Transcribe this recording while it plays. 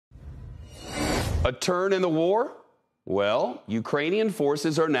A turn in the war? Well, Ukrainian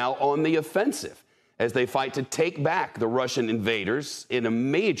forces are now on the offensive as they fight to take back the Russian invaders in a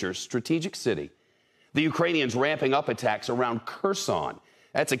major strategic city. The Ukrainians ramping up attacks around Kherson.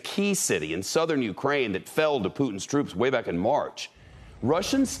 That's a key city in southern Ukraine that fell to Putin's troops way back in March.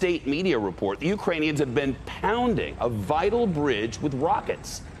 Russian state media report the Ukrainians have been pounding a vital bridge with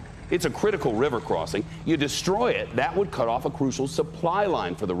rockets. It's a critical river crossing. You destroy it, that would cut off a crucial supply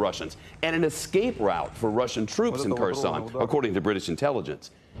line for the Russians and an escape route for Russian troops in Kherson, according to British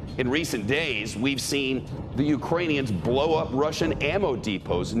intelligence. In recent days, we've seen the Ukrainians blow up Russian ammo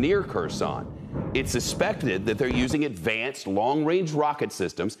depots near Kherson. It's suspected that they're using advanced long-range rocket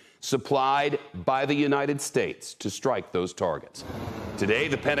systems supplied by the United States to strike those targets. Today,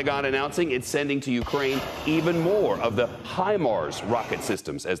 the Pentagon announcing it's sending to Ukraine even more of the HIMARS rocket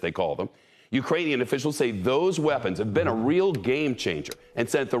systems, as they call them. Ukrainian officials say those weapons have been a real game changer and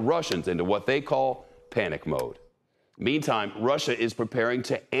sent the Russians into what they call panic mode. Meantime, Russia is preparing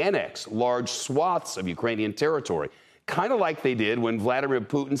to annex large swaths of Ukrainian territory, kind of like they did when Vladimir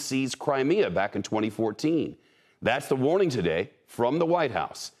Putin seized Crimea back in 2014. That's the warning today from the White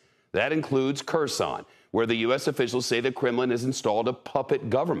House. That includes Kherson, where the U.S. officials say the Kremlin has installed a puppet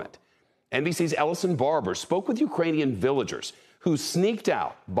government. NBC's Ellison Barber spoke with Ukrainian villagers who sneaked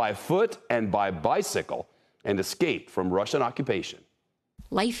out by foot and by bicycle and escaped from Russian occupation.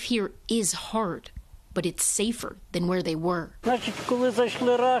 Life here is hard, but it's safer than where they were.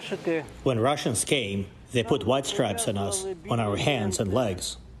 When Russians came, they put white stripes on us, on our hands and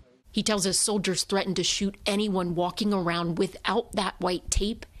legs. He tells us soldiers threatened to shoot anyone walking around without that white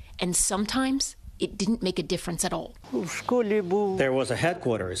tape, and sometimes it didn't make a difference at all. There was a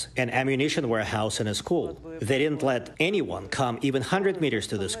headquarters, an ammunition warehouse, and a school. They didn't let anyone come even 100 meters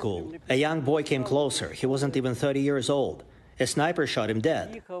to the school. A young boy came closer. He wasn't even 30 years old. A sniper shot him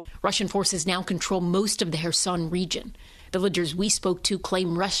dead. Russian forces now control most of the Kherson region. Villagers we spoke to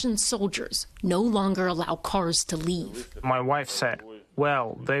claim Russian soldiers no longer allow cars to leave. My wife said,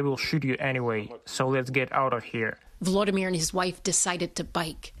 well, they will shoot you anyway, so let's get out of here. Volodymyr and his wife decided to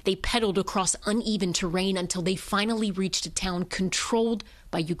bike. They pedaled across uneven terrain until they finally reached a town controlled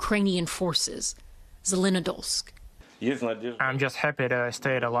by Ukrainian forces, Zelenodolsk. I'm just happy that I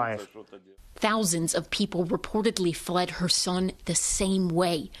stayed alive. Thousands of people reportedly fled Kherson the same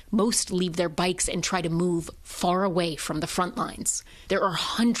way. Most leave their bikes and try to move far away from the front lines. There are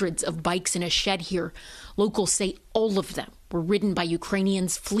hundreds of bikes in a shed here. Locals say all of them were ridden by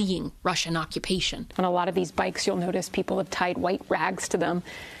Ukrainians fleeing Russian occupation. On a lot of these bikes, you'll notice people have tied white rags to them.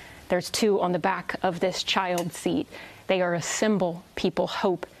 There's two on the back of this child seat. They are a symbol people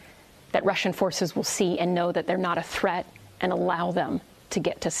hope that Russian forces will see and know that they're not a threat and allow them to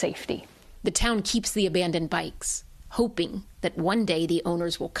get to safety. The town keeps the abandoned bikes, hoping that one day the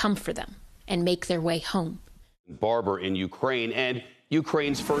owners will come for them and make their way home. Barber in Ukraine, and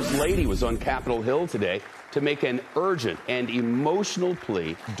Ukraine's First Lady was on Capitol Hill today to make an urgent and emotional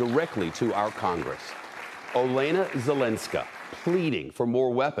plea directly to our Congress. Olena Zelenska pleading for more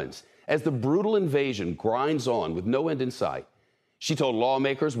weapons as the brutal invasion grinds on with no end in sight. She told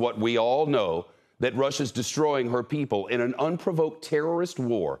lawmakers what we all know, that Russia's destroying her people in an unprovoked terrorist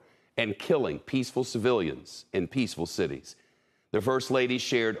war and killing peaceful civilians in peaceful cities. The First Lady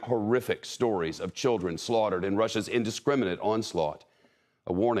shared horrific stories of children slaughtered in Russia's indiscriminate onslaught.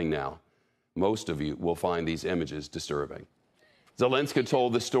 A warning now, most of you will find these images disturbing. Zelenska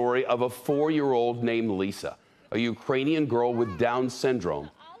told the story of a 4-year-old named Lisa, a Ukrainian girl with Down syndrome.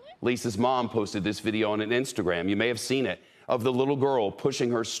 Lisa's mom posted this video on an Instagram. You may have seen it, of the little girl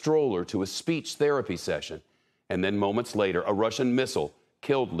pushing her stroller to a speech therapy session. And then moments later, a Russian missile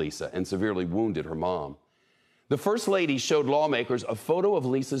killed Lisa and severely wounded her mom. The First Lady showed lawmakers a photo of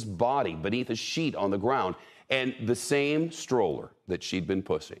Lisa's body beneath a sheet on the ground and the same stroller that she'd been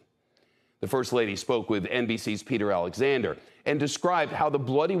pushing. The First Lady spoke with NBC's Peter Alexander and described how the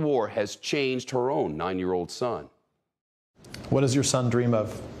bloody war has changed her own 9-year-old son. What does your son dream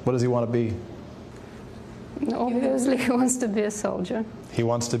of? What does he want to be? Obviously, he wants to be a soldier. He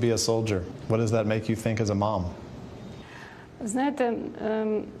wants to be a soldier. What does that make you think as a mom? Знаєте,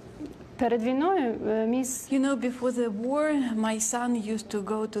 перед війною You know, before the war, my son used to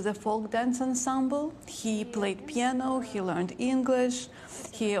go to the folk dance ensemble. He played piano, he learned English,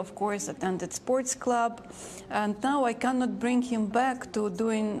 he, of course, attended sports club. And now I cannot bring him back to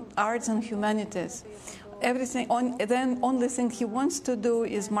doing arts and humanities. Then only thing he wants to do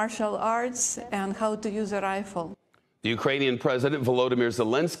is martial arts and how to use a rifle. The Ukrainian President Volodymyr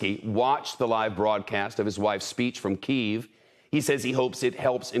Zelensky watched the live broadcast of his wife's speech from Kyiv. He says he hopes it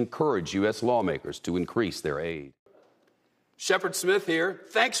helps encourage U.S. lawmakers to increase their aid. Shepard Smith here.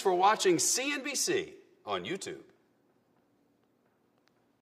 Thanks for watching CNBC on YouTube.